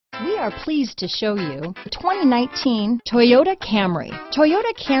We are pleased to show you the 2019 Toyota Camry.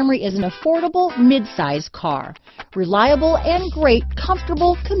 Toyota Camry is an affordable mid-size car, reliable and great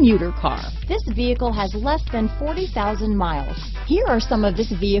comfortable commuter car. This vehicle has less than 40,000 miles. Here are some of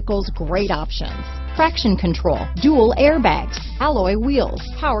this vehicle's great options: traction control, dual airbags, alloy wheels,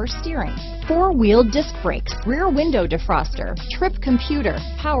 power steering, four-wheel disc brakes, rear window defroster, trip computer,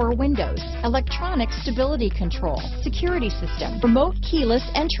 power windows, electronic stability control, security system, remote keyless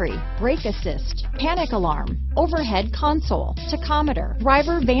entry, brake assist, panic alarm, overhead console, tachometer,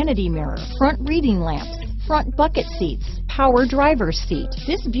 driver vanity mirror, front reading lamps, front bucket seats, power driver's seat.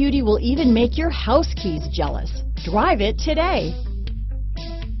 This beauty will even make your house keys jealous. Drive it today.